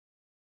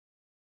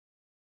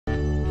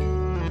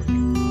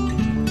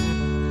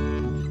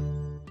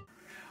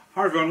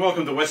Hi everyone,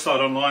 welcome to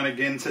Westside Online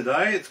again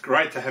today. It's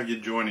great to have you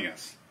joining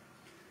us.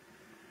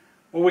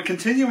 Well, we're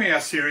continuing our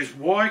series,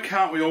 Why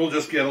Can't We All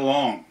Just Get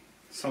Along?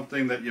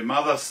 Something that your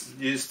mother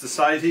used to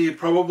say to you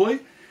probably,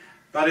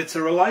 but it's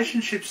a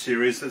relationship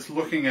series that's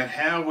looking at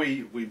how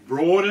we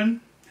broaden,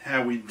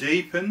 how we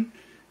deepen,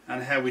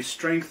 and how we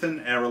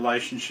strengthen our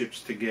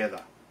relationships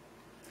together.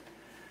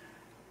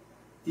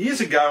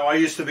 Years ago, I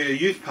used to be a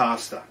youth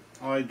pastor.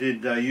 I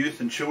did youth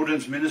and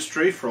children's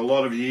ministry for a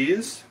lot of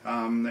years,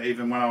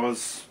 even when I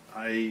was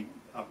a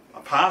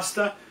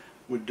pastor,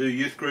 would do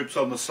youth groups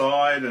on the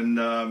side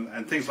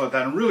and things like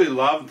that, and really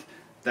loved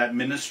that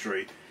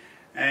ministry.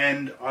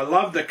 And I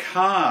loved the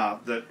car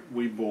that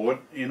we bought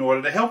in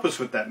order to help us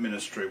with that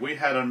ministry. We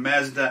had a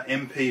Mazda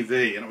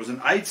MPV, and it was an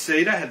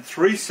 8-seater, had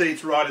 3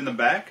 seats right in the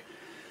back,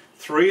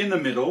 3 in the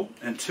middle,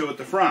 and 2 at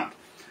the front.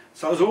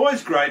 So it was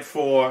always great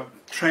for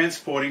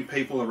transporting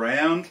people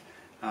around.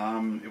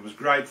 It was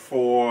great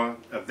for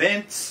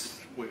events.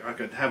 I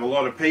could have a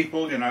lot of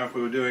people, you know, if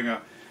we were doing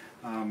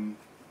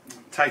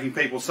taking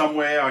people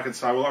somewhere, I could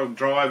say, well, I'm a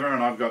driver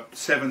and I've got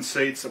 7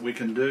 seats that we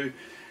can do.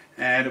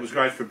 And it was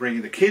great for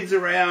bringing the kids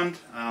around.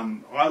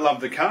 I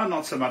loved the car,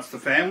 not so much the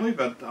family,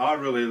 but I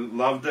really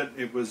loved it.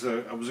 It was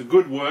a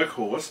good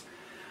workhorse,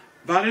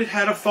 but it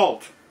had a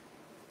fault.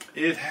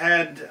 It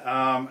had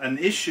an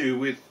issue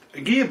with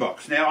a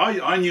gearbox. Now,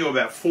 I knew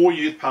about 4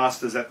 youth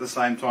pastors at the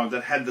same time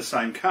that had the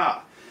same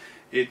car.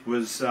 It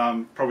was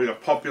probably a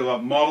popular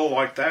model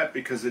like that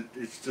because it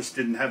just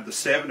didn't have the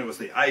 7, it was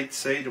the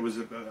 8-seat, it was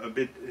a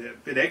bit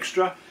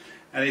extra.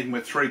 And even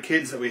with 3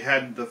 kids that we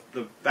had,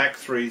 the back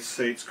 3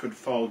 seats could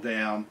fold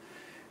down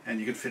and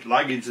you could fit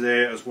luggage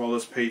there as well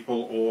as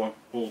people or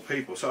all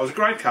people. So it was a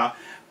great car,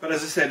 but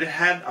as I said, it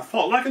had a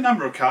fault. Like a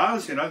number of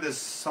cars, you know, there's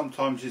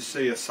sometimes you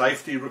see a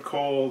safety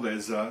recall,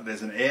 there's an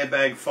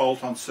airbag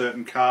fault on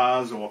certain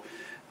cars, or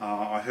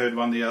I heard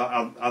one the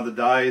other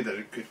day that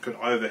it could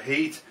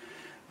overheat.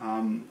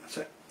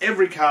 So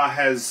every car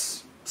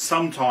has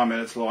some time in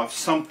its life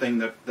something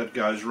that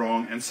goes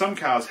wrong, and some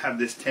cars have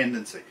this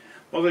tendency.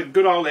 Well, the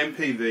good old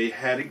MPV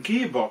had a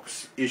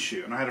gearbox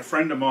issue, and I had a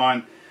friend of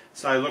mine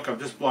say, look, I've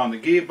just blown the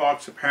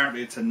gearbox,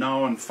 apparently it's a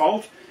known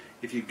fault.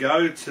 If you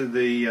go to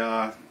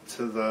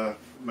the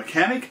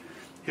mechanic,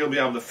 he'll be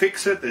able to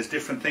fix it. There's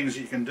different things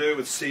you can do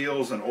with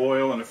seals and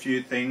oil and a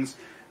few things,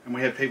 and we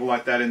had people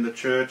like that in the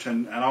church,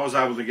 and I was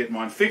able to get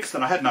mine fixed,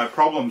 and I had no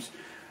problems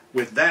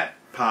with that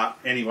part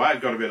anyway.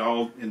 It got a bit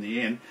old in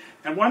the end.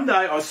 And one day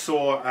I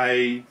saw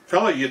a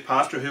fellow youth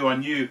pastor who I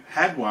knew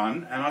had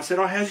one, and I said,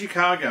 oh, how's your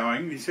car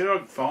going? He said, oh,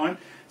 fine.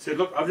 He said,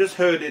 look, I've just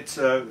heard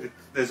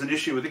there's an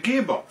issue with the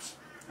gearbox.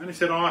 And he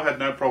said, oh, I've had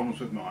no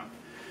problems with mine.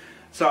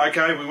 So,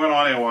 okay, we went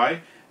on our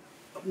way.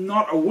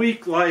 Not a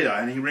week later,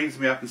 and he rings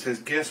me up and says,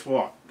 guess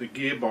what? The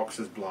gearbox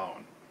is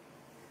blown.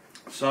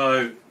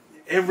 So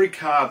every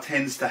car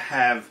tends to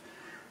have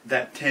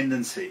that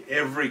tendency.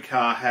 Every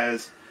car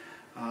has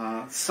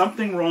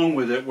something wrong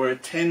with it where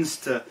it tends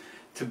to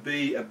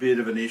be a bit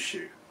of an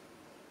issue.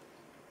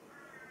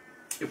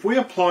 If we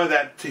apply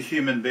that to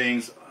human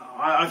beings,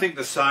 I think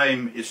the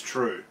same is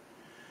true.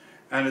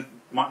 And it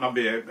might not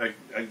be a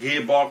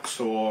gearbox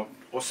or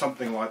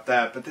something like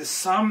that, but there's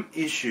some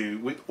issue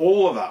with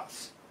all of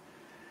us.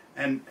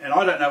 And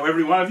I don't know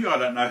every one of you, I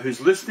don't know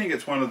who's listening.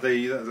 It's one of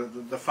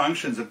the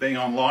functions of being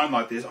online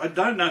like this. I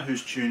don't know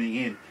who's tuning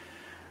in.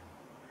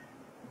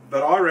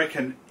 But I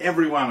reckon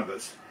every one of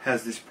us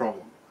has this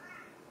problem.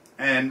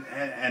 And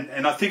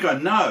I think I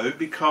know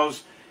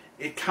because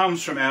it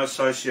comes from our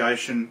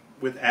association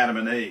with Adam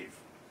and Eve.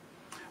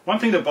 One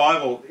thing the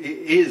Bible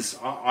is,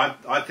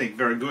 I think,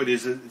 very good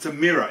is it's a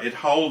mirror. It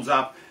holds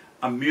up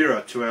a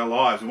mirror to our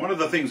lives. And one of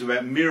the things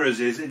about mirrors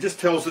is it just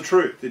tells the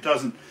truth. It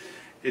doesn't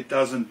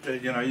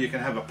you know, you can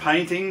have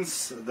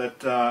paintings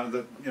that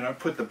you know,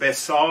 put the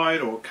best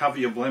side or cover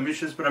your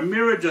blemishes, but a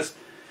mirror just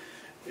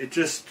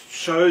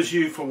shows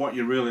you for what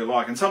you really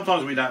like. And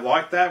sometimes we don't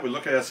like that. We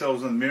look at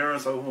ourselves in the mirror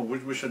and say, oh,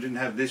 wish I didn't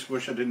have this,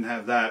 wish I didn't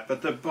have that.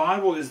 But the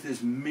Bible is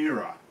this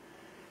mirror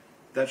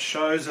that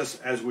shows us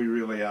as we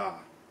really are.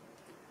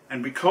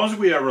 And because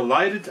we are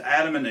related to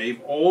Adam and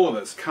Eve, all of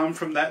us come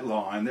from that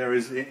line. There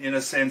is, in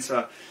a sense,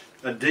 a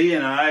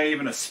DNA,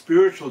 even a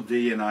spiritual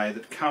DNA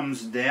that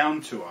comes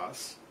down to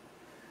us,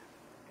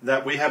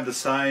 that we have the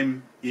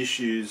same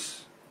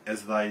issues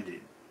as they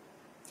did.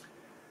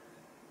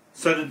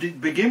 So to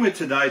begin with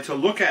today, to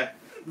look at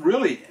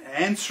really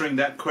answering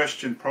that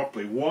question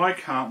properly, why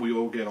can't we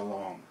all get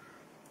along?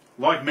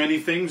 Like many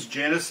things,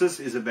 Genesis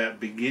is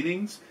about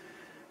beginnings,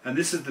 and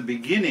this is the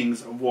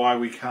beginnings of why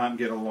we can't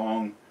get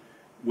along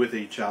with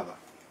each other.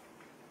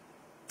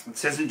 It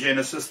says in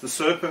Genesis, the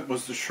serpent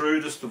was the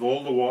shrewdest of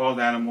all the wild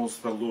animals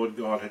the Lord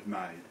God had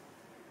made.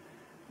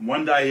 And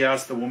one day he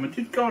asked the woman,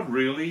 did God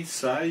really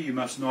say you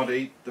must not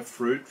eat the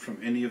fruit from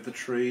any of the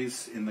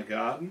trees in the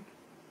garden?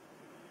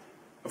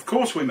 Of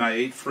course we may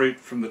eat fruit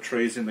from the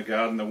trees in the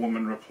garden, the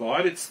woman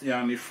replied. It's the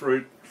only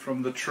fruit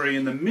from the tree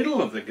in the middle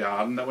of the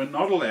garden that we're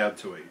not allowed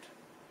to eat.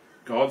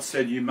 God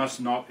said you must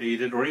not eat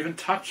it or even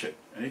touch it,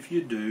 and if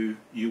you do,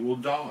 you will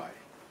die.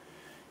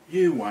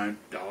 "You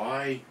won't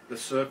die," the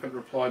serpent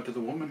replied to the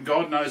woman.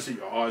 "God knows that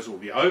your eyes will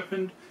be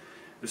opened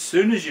as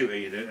soon as you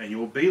eat it, and you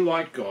will be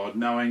like God,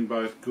 knowing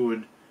both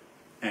good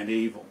and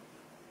evil."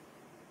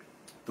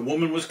 The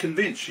woman was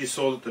convinced. She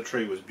saw that the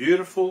tree was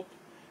beautiful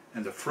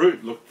and the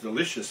fruit looked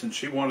delicious, and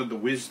she wanted the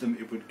wisdom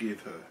it would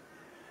give her.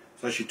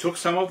 So she took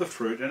some of the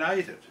fruit and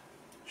ate it.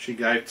 She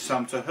gave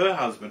some to her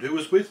husband, who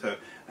was with her,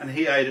 and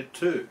he ate it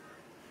too.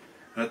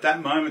 And at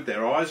that moment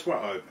their eyes were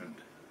opened,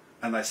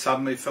 and they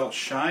suddenly felt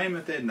shame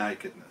at their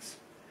nakedness,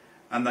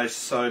 and they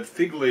sewed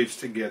fig leaves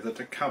together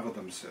to cover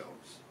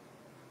themselves.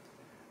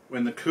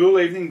 When the cool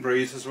evening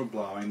breezes were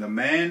blowing, the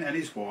man and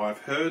his wife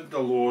heard the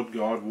Lord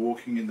God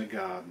walking in the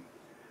garden.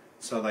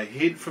 So they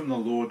hid from the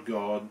Lord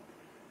God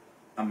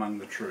among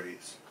the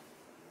trees.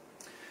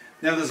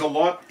 Now there's a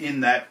lot in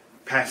that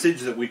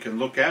passage that we can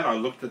look at. I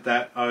looked at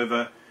that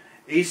over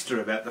Easter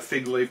about the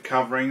fig leaf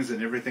coverings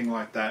and everything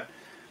like that.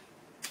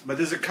 But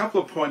there's a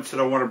couple of points that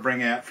I want to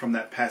bring out from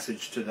that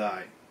passage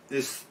today.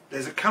 There's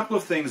a couple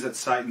of things that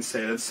Satan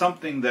said, and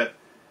something that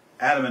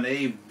Adam and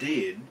Eve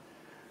did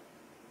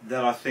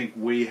that I think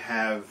we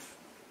have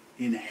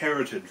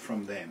inherited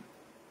from them.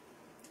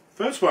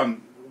 First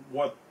one,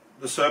 what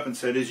the serpent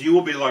said is, "You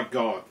will be like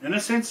God." In a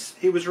sense,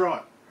 he was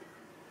right.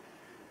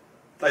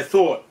 They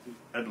thought,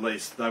 at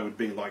least, they would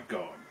be like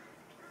God.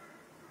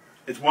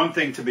 It's one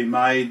thing to be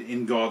made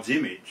in God's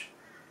image,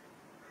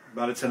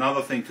 but it's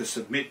another thing to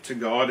submit to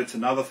God. It's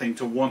another thing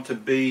to want to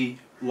be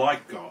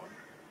like God.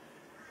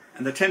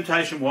 And the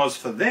temptation was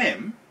for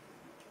them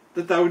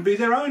that they would be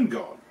their own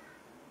God.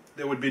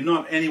 There would be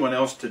not anyone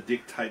else to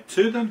dictate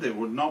to them. There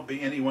would not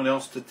be anyone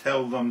else to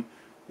tell them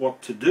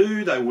what to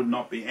do. They would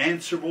not be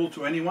answerable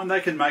to anyone.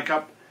 They can make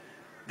up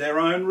their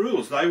own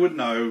rules. They would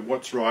know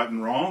what's right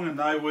and wrong, and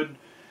they would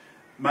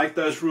make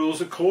those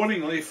rules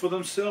accordingly for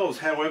themselves,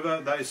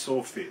 however they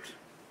saw fit.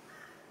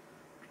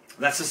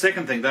 That's the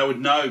second thing. They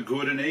would know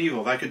good and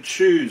evil. They could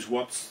choose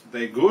what's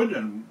their good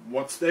and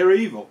what's their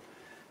evil.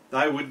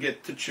 They would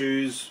get to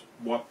choose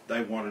what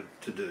they wanted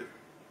to do.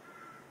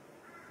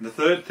 And the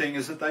third thing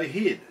is that they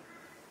hid.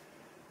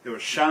 There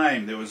was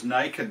shame, there was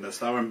nakedness.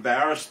 They were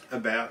embarrassed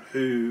about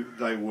who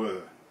they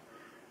were.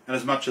 And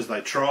as much as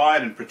they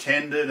tried and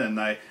pretended and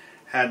they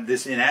had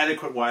this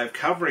inadequate way of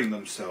covering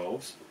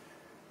themselves,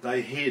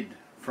 they hid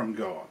from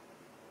God.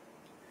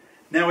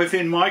 Now, if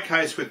in my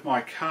case with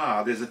my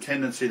car there's a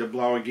tendency to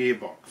blow a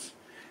gearbox,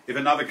 if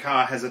another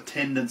car has a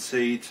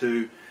tendency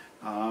to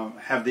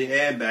have the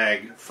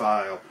airbag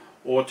fail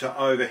or to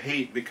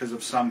overheat because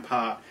of some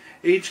part,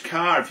 each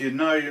car, if you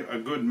know a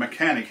good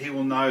mechanic, he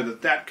will know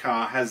that that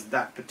car has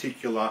that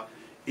particular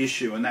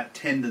issue and that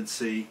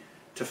tendency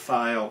to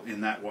fail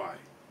in that way.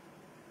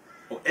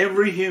 Well,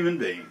 every human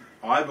being,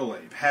 I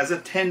believe, has a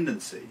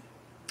tendency,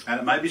 and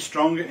it may be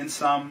stronger in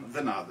some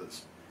than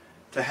others,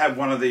 to have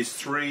one of these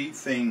three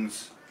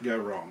things go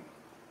wrong.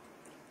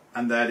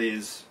 And that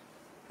is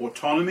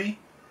autonomy,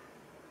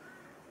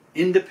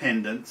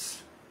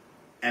 independence,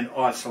 and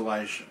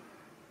isolation.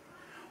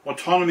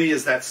 Autonomy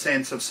is that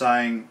sense of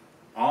saying,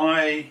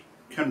 I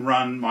can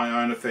run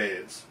my own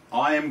affairs.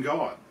 I am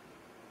God.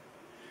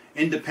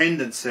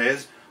 Independence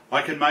says,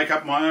 I can make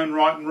up my own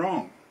right and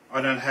wrong.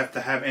 I don't have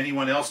to have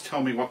anyone else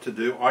tell me what to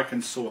do. I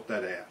can sort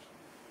that out.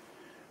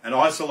 And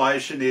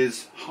isolation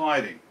is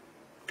hiding.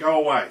 Go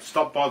away.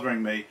 Stop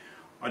bothering me.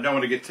 I don't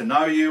want to get to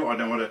know you. I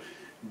don't want to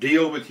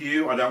deal with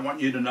you. I don't want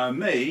you to know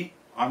me.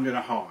 I'm going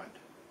to hide.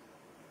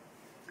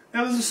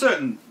 Now there's a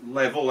certain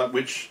level at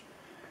which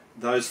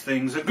those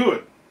things are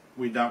good.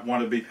 We don't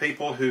want to be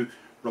people who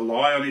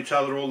rely on each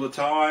other all the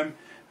time,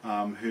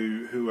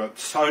 who are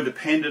so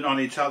dependent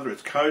on each other.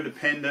 It's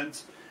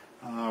codependence.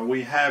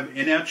 We have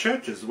in our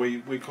churches,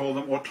 we call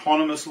them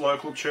autonomous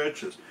local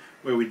churches,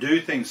 where we do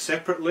things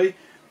separately,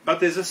 but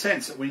there's a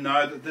sense that we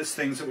know that there's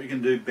things that we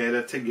can do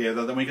better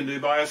together than we can do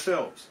by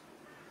ourselves.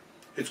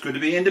 It's good to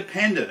be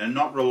independent and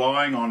not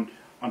relying on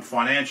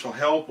financial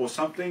help or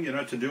something,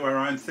 to do our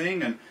own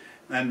thing,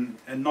 and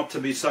not to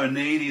be so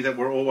needy that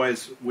we're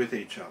always with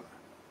each other.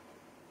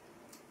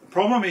 The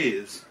problem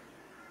is,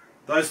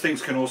 those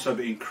things can also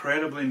be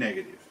incredibly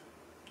negative.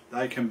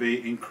 They can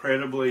be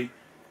incredibly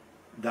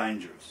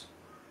dangerous.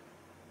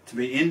 To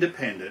be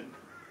independent,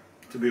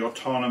 to be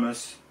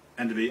autonomous,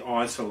 and to be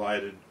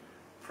isolated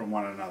from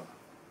one another.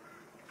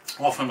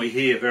 Often we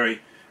hear very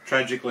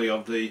tragically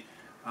of the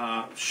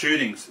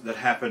shootings that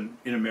happen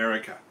in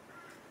America.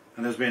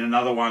 And there's been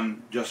another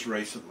one just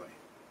recently.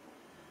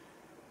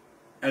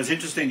 And it's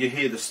interesting to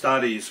hear the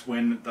studies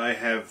when they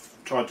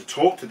have tried to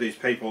talk to these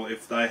people,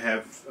 if they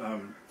have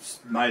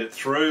made it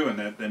through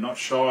and they're not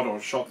shot or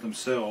shot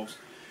themselves,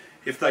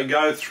 if they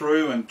go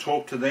through and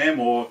talk to them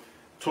or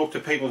talk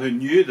to people who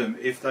knew them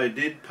if they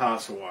did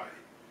pass away.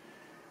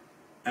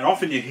 And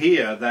often you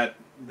hear that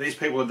these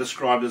people are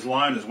described as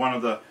loners. One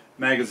of the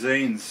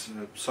magazines,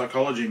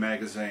 Psychology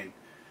magazine,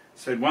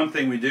 said one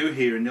thing we do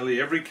hear in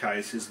nearly every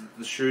case is that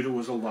the shooter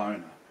was a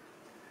loner.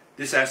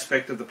 This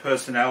aspect of the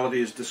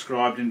personality is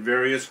described in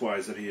various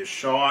ways, that he is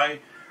shy,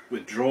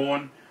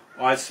 withdrawn,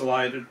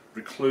 isolated,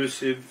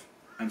 reclusive,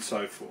 and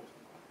so forth.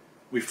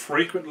 We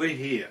frequently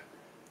hear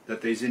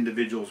that these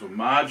individuals were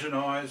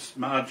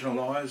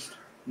marginalised,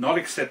 not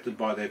accepted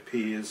by their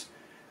peers,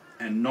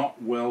 and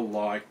not well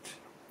liked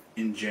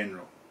in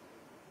general.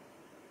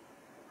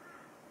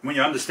 When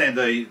you understand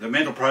the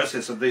mental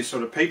process of these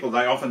sort of people,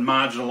 they often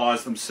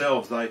marginalise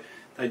themselves. They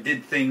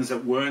did things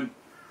that weren't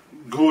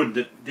good,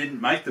 that didn't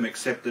make them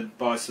accepted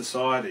by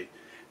society.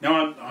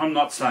 Now, I'm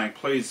not saying,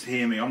 please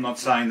hear me, I'm not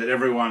saying that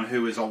everyone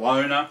who is a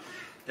loner,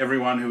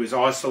 everyone who is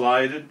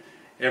isolated,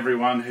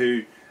 everyone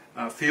who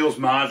feels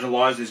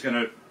marginalised is going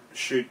to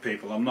shoot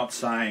people. I'm not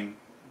saying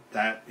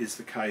that is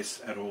the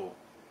case at all.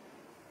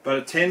 But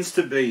it tends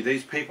to be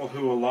these people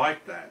who are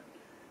like that,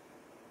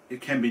 it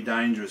can be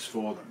dangerous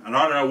for them. And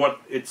I don't know what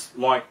it's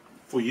like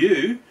for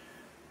you,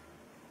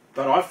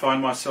 but I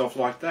find myself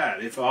like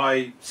that. If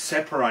I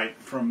separate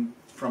from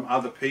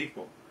other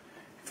people,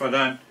 if I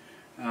don't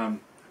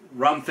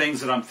run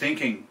things that I'm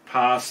thinking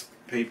past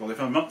people, if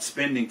I'm not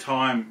spending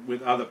time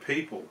with other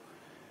people,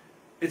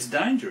 it's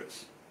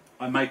dangerous.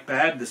 I make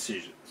bad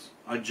decisions.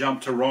 I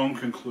jump to wrong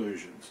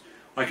conclusions.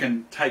 I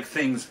can take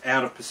things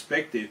out of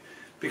perspective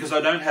because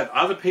I don't have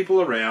other people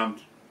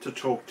around to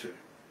talk to.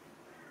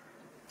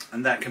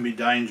 And that can be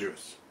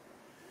dangerous.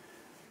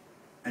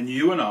 And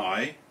you and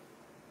I,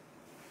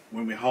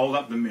 when we hold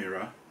up the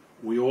mirror,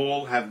 we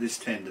all have this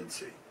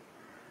tendency.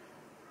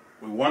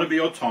 We want to be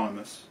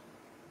autonomous.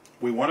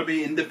 We want to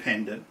be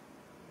independent.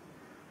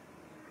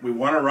 We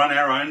want to run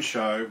our own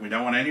show. We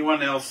don't want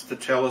anyone else to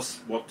tell us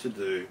what to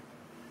do.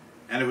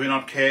 And if we're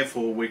not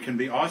careful, we can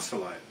be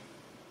isolated.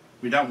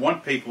 We don't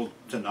want people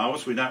to know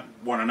us. We don't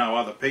want to know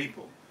other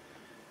people.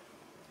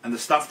 And the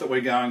stuff that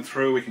we're going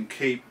through, we can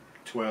keep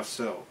to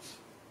ourselves.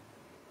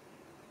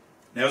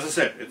 Now, as I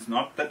said, it's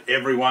not that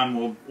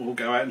everyone will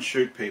go out and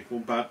shoot people,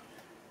 but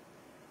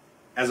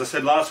as I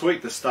said last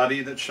week, the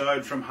study that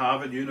showed from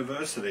Harvard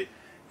University,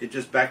 it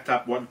just backed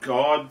up what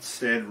God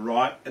said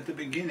right at the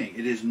beginning.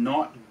 It is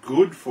not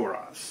good for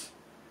us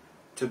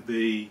to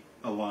be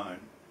alone.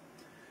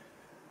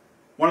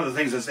 One of the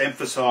things that's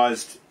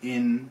emphasized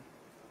in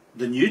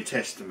the New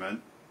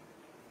Testament,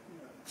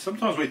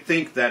 sometimes we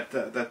think that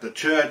the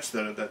church,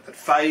 that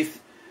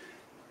faith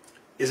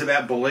is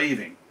about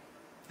believing.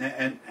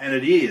 And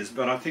it is,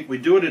 but I think we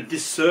do it a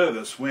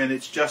disservice when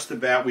it's just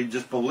about we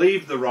just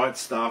believe the right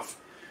stuff,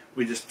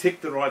 we just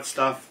tick the right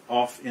stuff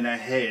off in our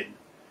head,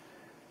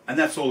 and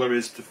that's all there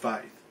is to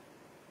faith.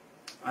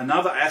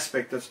 Another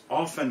aspect that's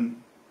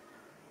often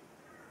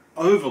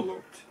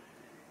overlooked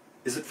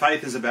is that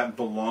faith is about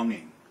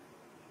belonging.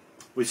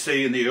 We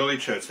see in the early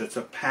church that's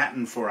a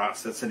pattern for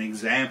us, that's an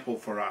example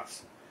for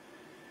us,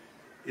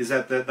 is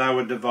that they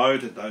were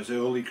devoted, those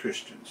early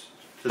Christians,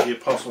 to the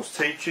apostles'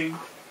 teaching,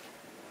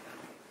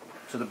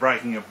 to the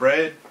breaking of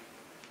bread,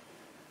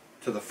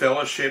 to the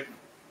fellowship,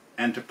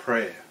 and to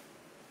prayer.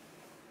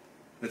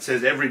 It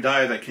says every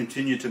day they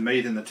continued to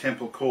meet in the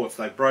temple courts.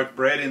 They broke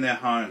bread in their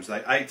homes.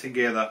 They ate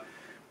together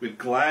with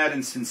glad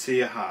and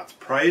sincere hearts,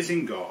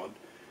 praising God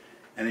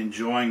and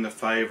enjoying the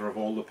favour of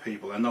all the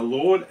people. And the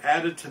Lord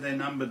added to their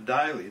number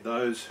daily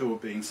those who were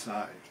being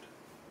saved.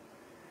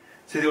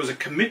 See, there was a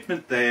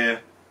commitment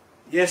there,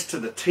 yes, to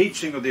the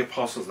teaching of the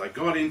apostles. They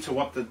got into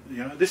what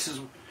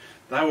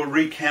they were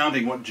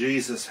recounting what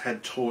Jesus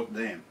had taught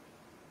them.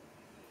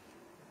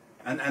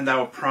 And they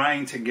were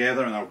praying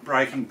together, and they were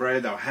breaking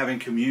bread, they were having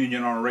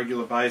communion on a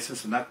regular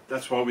basis, and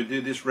that's why we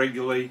do this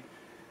regularly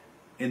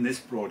in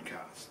this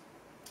broadcast.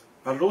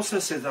 But it also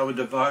says they were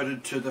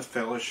devoted to the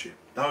fellowship.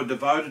 They were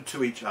devoted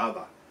to each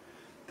other.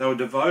 They were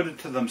devoted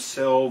to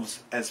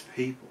themselves as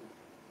people.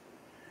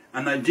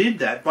 And they did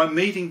that by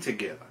meeting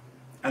together.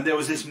 And there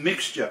was this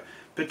mixture,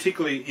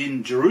 particularly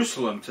in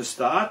Jerusalem to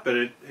start, but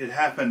it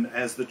happened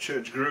as the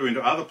church grew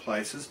into other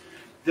places.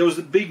 There was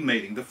a big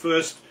meeting, the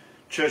first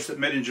church that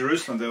met in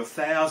Jerusalem. There were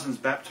thousands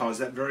baptized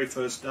that very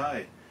first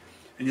day.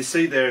 And you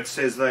see there it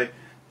says they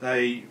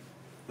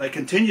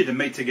continued to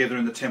meet together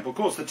in the temple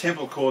courts. The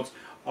temple courts,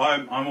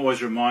 I'm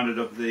always reminded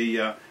of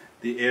the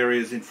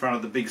areas in front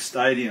of the big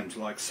stadiums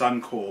like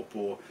Suncorp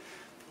or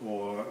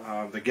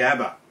the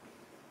Gabba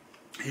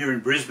here in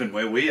Brisbane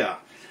where we are.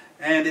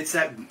 And it's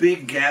that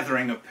big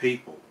gathering of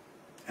people.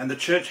 And the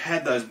church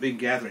had those big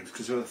gatherings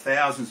because there were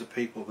thousands of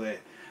people there.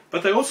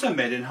 But they also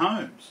met in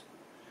homes.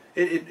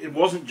 It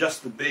wasn't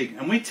just the big.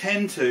 And we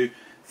tend to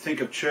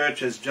think of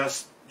church as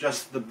just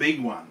the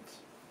big ones,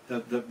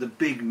 the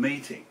big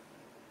meeting.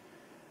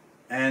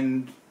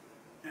 And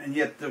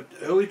yet the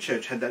early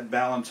church had that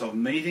balance of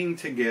meeting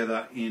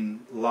together in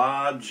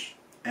large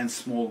and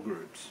small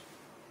groups.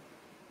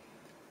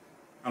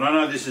 And I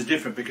know this is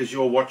different because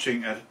you're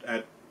watching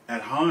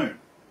at home.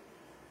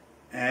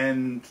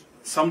 And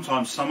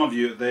sometimes some of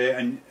you are there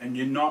and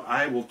you're not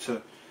able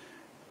to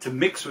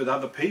mix with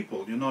other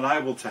people. You're not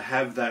able to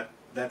have that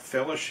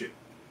fellowship.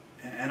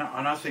 And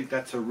I think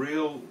that's a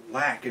real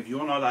lack if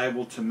you're not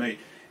able to meet.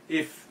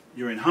 If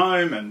you're in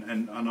home,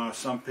 and I know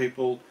some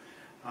people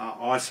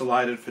are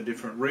isolated for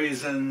different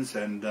reasons,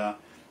 and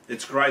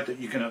it's great that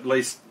you can at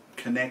least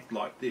connect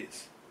like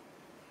this.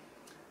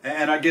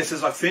 And I guess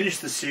as I finish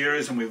the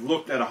series, and we've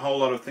looked at a whole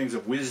lot of things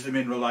of wisdom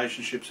in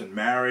relationships and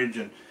marriage,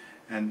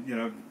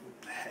 and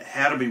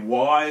how to be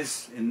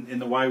wise in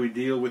the way we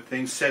deal with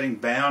things, setting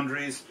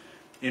boundaries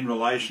in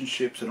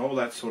relationships and all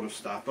that sort of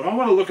stuff. But I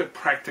want to look at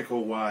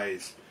practical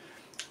ways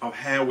of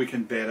how we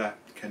can better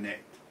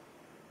connect.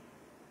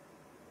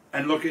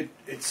 And look,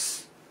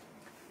 it's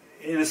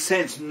in a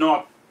sense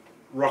not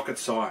rocket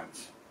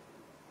science.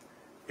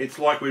 It's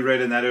like we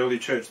read in that early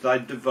church. They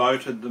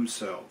devoted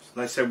themselves.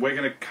 They said, we're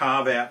going to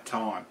carve out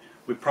time.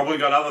 We've probably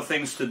got other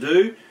things to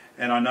do,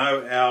 and I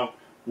know our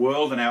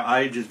world and our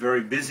age is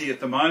very busy at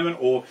the moment,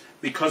 or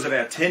because of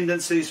our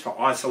tendencies for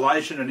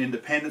isolation and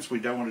independence, we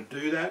don't want to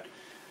do that.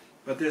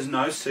 But there's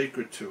no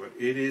secret to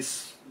it.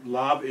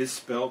 Love is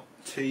spelled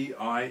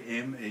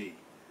T-I-M-E.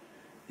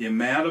 The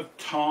amount of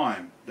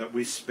time that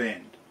we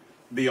spend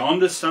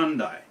beyond a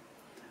Sunday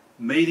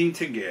meeting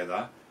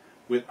together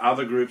with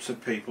other groups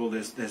of people,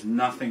 there's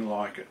nothing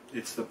like it.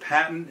 It's the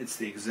pattern, it's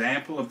the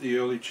example of the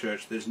early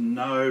church. There's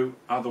no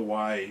other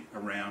way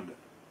around it.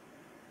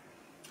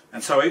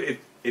 And so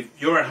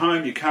if you're at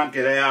home, you can't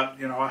get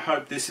out, I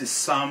hope this is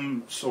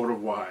some sort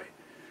of way.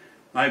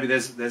 Maybe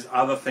there's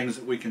other things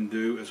that we can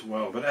do as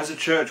well. But as a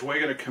church, we're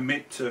going to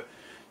commit to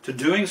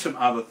doing some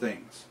other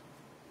things.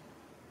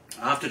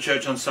 After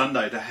church on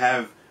Sunday, to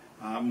have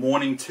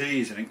morning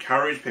teas and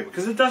encourage people.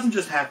 Because it doesn't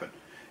just happen.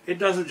 It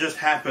doesn't just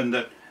happen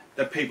that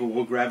people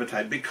will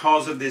gravitate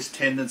because of this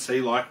tendency,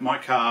 like my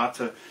car,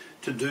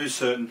 to do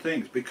certain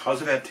things.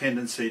 Because of our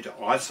tendency to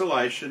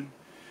isolation,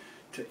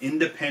 to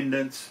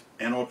independence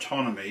and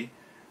autonomy,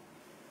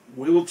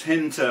 we will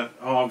tend to,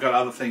 I've got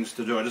other things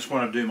to do. I just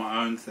want to do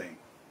my own thing.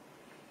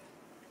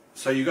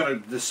 So you've got to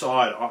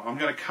decide, I'm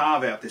going to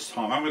carve out this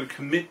time. I'm going to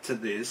commit to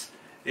this,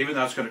 even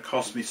though it's going to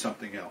cost me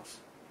something else.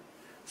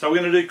 So we're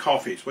going to do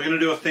coffees. We're going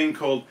to do a thing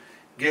called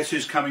Guess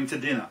Who's Coming to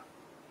Dinner.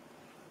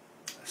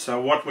 So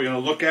what we're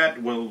going to look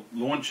at, we'll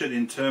launch it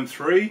in term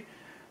 3,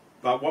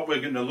 but what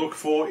we're going to look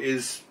for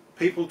is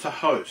people to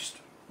host.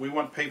 We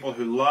want people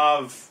who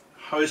love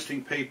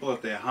hosting people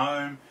at their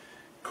home,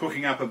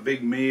 cooking up a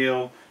big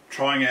meal,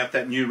 trying out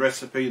that new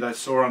recipe they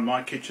saw on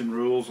My Kitchen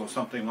Rules or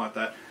something like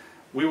that.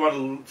 We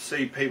want to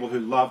see people who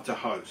love to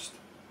host.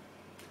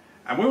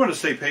 And we want to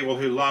see people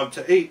who love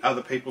to eat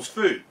other people's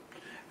food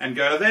and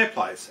go to their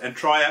place and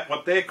try out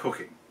what they're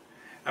cooking.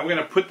 And we're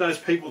going to put those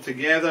people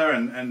together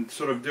and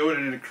sort of do it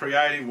in a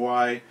creative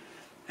way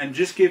and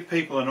just give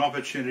people an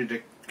opportunity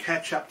to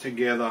catch up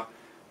together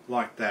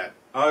like that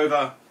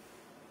over,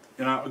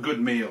 a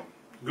good meal,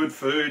 good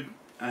food,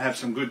 and have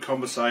some good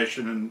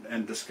conversation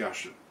and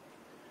discussion.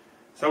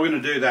 So we're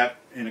going to do that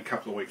in a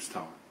couple of weeks'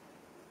 time.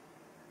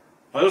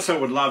 I also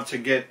would love to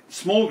get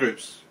small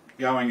groups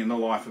going in the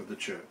life of the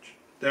church.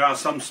 There are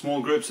some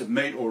small groups that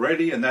meet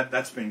already, and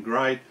that's been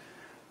great.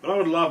 But I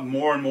would love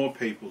more and more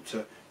people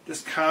to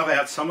just carve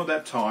out some of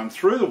that time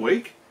through the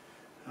week,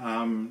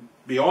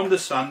 beyond the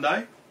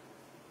Sunday,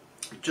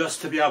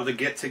 just to be able to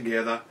get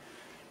together,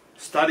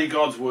 study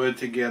God's Word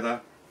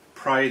together,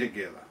 pray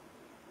together.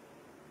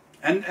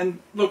 And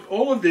look,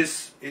 all of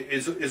this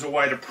is a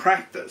way to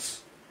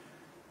practice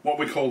what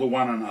we call the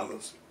one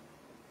another's.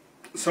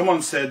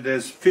 Someone said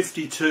there's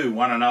 52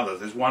 one another's.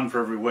 There's one for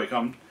every week.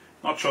 I'm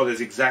not sure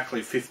there's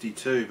exactly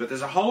 52, but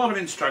there's a whole lot of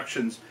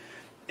instructions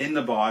in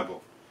the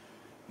Bible.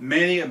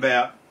 Many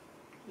about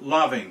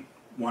loving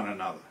one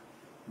another,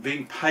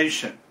 being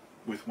patient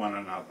with one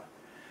another,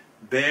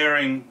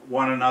 bearing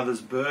one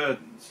another's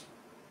burdens,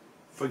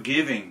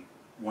 forgiving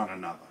one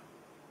another.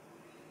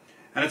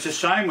 And it's a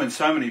shame when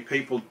so many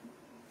people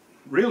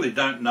really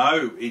don't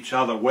know each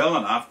other well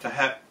enough to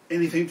have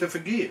anything to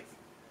forgive.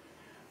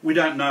 We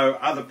don't know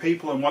other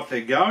people and what they're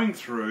going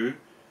through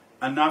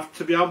enough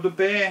to be able to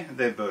bear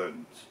their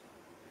burdens.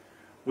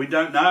 We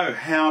don't know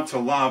how to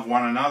love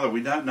one another.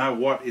 We don't know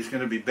what is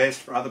going to be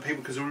best for other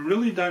people because we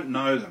really don't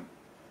know them.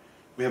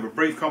 We have a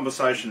brief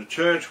conversation at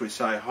church, we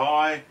say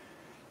hi,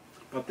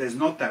 but there's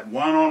not that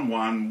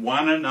one-on-one,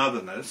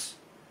 one-anotherness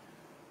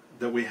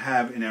that we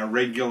have in our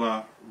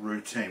regular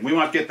routine. We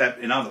might get that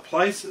in other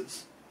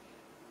places,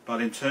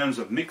 but in terms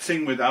of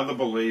mixing with other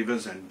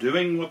believers and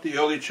doing what the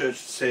early church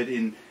said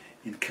in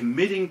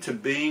committing to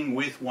being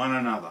with one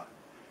another,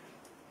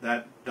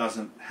 that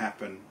doesn't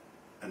happen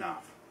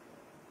enough.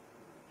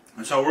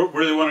 And so I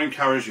really want to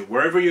encourage you,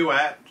 wherever you're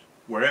at,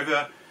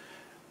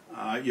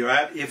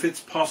 if it's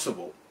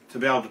possible, to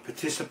be able to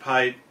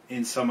participate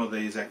in some of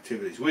these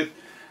activities. With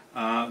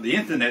the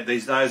internet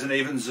these days and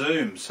even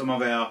Zoom, some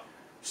of our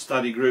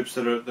study groups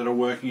that are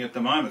working at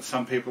the moment,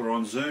 some people are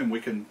on Zoom, we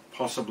can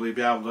possibly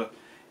be able to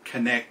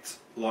connect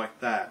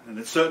like that. And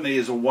it certainly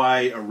is a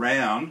way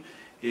around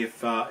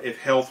if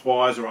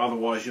health-wise or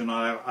otherwise you're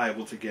not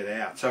able to get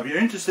out. So if you're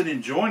interested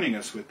in joining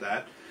us with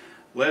that,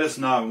 let us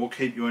know and we'll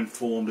keep you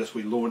informed as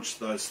we launch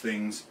those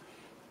things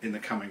in the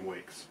coming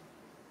weeks.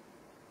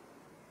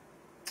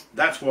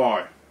 That's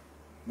why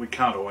we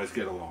can't always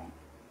get along.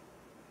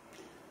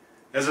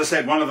 As I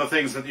said, one of the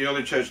things that the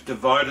early church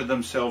devoted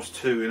themselves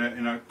to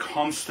in a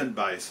constant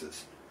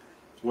basis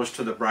was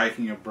to the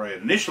breaking of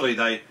bread. Initially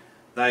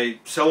they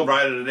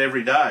celebrated it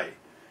every day.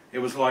 It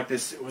was like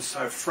this, it was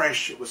so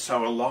fresh, it was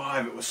so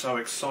alive, it was so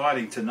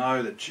exciting to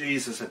know that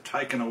Jesus had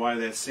taken away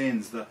their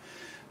sins. The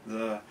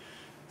the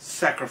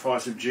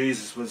sacrifice of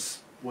Jesus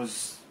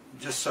was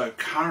just so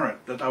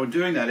current that they were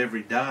doing that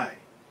every day.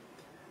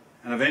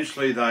 And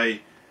eventually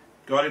they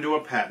got into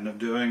a pattern of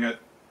doing it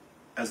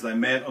as they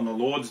met on the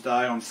Lord's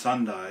Day on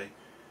Sunday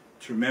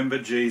to remember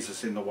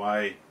Jesus in the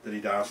way that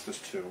He'd asked us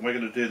to. And we're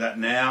going to do that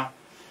now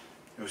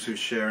as we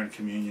share in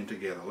communion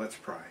together. Let's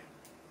pray.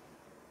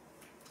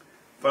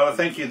 Father,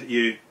 thank you that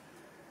you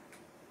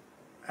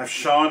have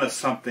shown us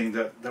something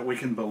that we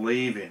can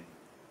believe in.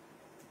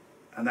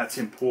 And that's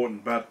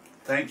important, but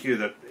thank you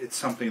that it's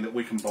something that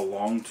we can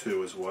belong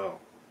to as well.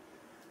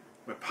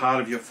 We're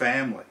part of your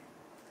family.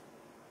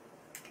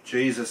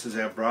 Jesus is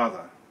our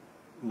brother.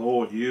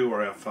 Lord, you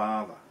are our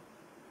Father.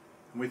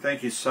 And we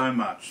thank you so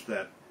much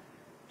that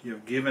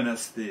you've given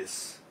us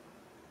this.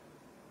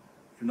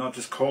 You've not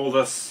just called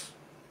us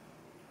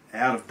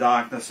out of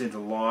darkness into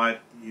light,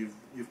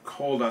 you've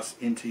called us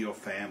into your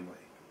family.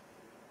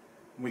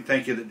 And we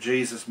thank you that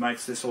Jesus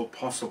makes this all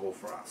possible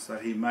for us,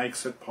 that He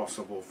makes it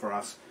possible for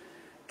us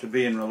to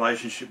be in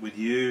relationship with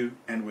you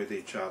and with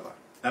each other.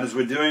 And as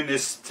we're doing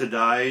this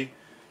today,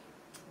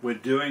 we're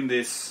doing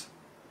this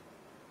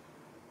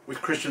with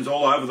Christians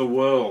all over the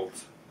world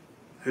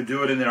who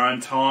do it in their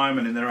own time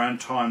and in their own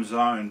time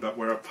zone, but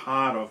we're a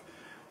part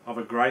of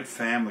a great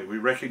family. We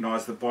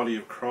recognize the body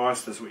of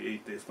Christ as we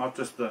eat this, not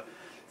just the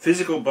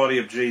physical body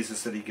of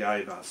Jesus that He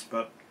gave us,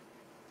 but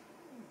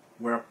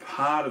we're a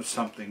part of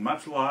something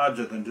much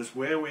larger than just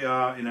where we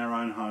are in our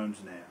own homes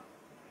now.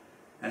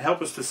 And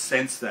help us to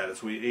sense that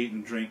as we eat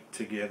and drink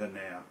together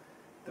now,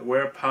 that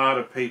we're a part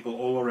of people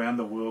all around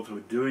the world who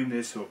are doing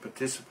this, who are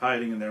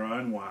participating in their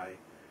own way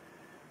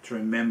to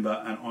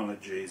remember and honour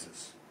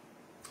Jesus.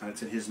 And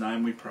it's in His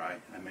name we pray.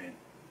 Amen.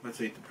 Let's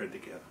eat the bread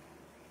together.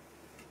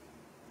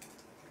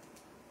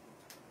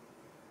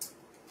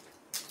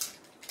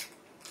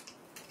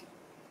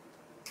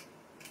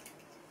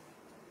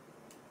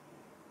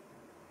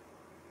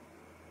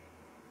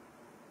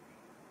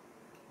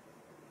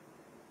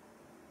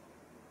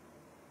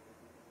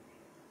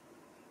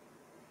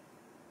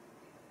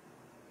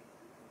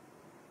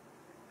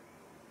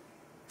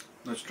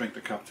 Let's drink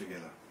the cup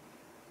together.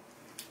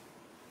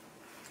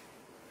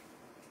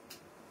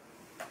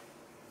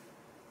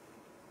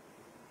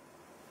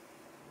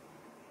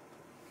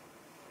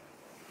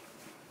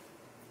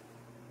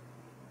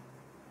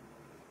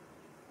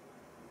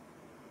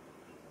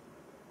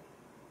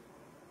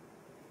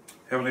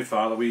 Heavenly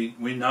Father, we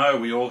know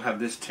we all have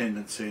this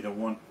tendency to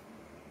want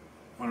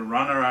to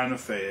run our own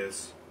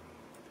affairs,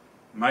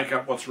 make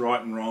up what's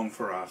right and wrong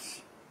for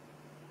us,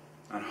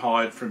 and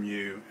hide from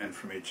you and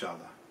from each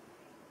other.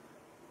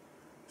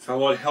 So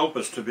Lord, help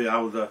us to be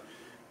able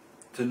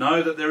to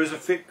know that there is a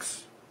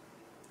fix.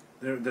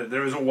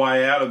 There is a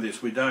way out of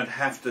this. We don't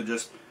have to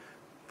just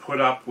put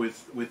up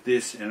with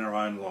this in our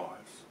own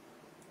lives.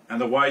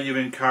 And the way you've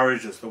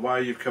encouraged us, the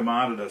way you've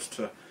commanded us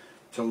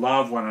to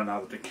love one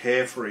another, to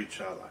care for each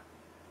other,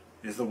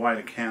 is the way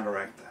to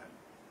counteract that.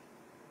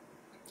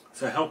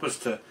 So help us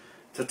to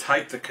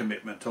take the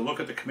commitment, to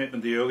look at the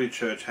commitment the early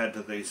church had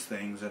to these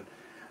things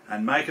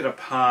and make it a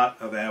part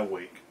of our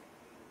week.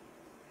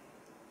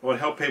 Lord,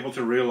 help people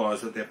to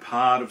realise that they're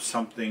part of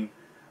something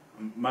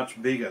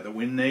much bigger, that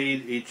we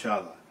need each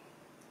other.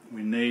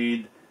 We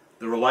need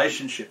the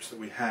relationships that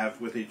we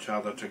have with each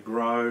other to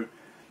grow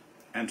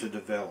and to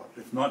develop.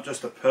 It's not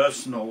just a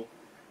personal,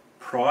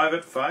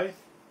 private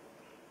faith,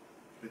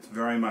 it's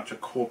very much a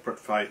corporate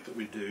faith that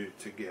we do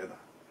together.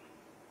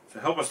 So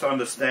help us to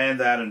understand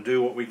that and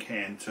do what we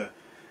can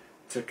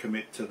to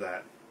commit to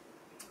that.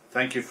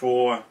 Thank you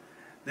for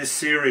this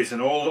series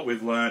and all that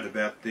we've learned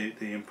about the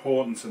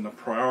importance and the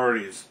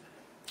priorities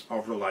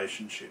of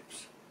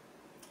relationships.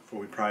 For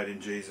we pray it in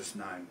Jesus'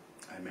 name.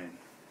 Amen.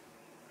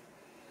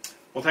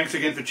 Well, thanks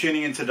again for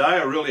tuning in today.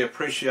 I really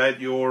appreciate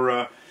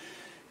your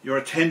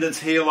attendance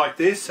here like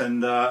this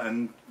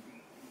and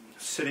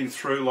sitting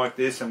through like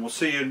this. And we'll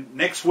see you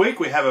next week.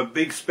 We have a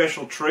big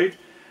special treat.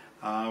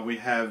 We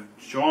have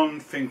John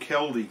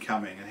Finkeldy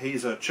coming, and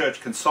he's a church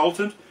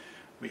consultant.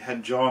 We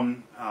had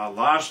John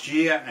last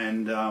year,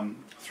 and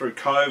through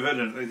COVID,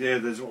 and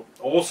there's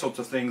all sorts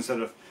of things that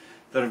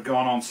have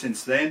gone on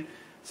since then.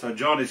 So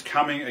John is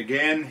coming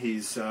again.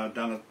 He's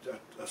done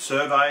a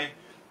survey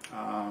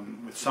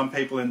with some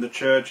people in the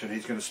church, and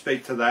he's going to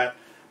speak to that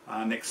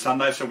next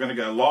Sunday. So we're going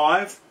to go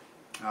live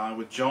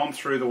with John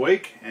through the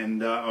week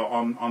and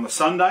on the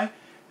Sunday,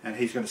 and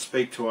he's going to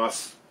speak to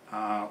us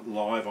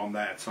live on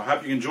that. So I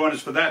hope you can join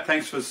us for that.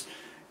 Thanks for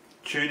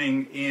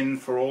tuning in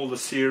for all the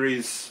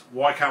series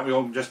Why Can't We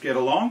All Just Get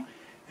Along?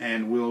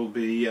 And we'll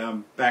be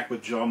back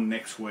with John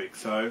next week.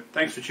 So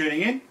thanks for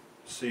tuning in.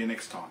 See you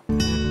next time.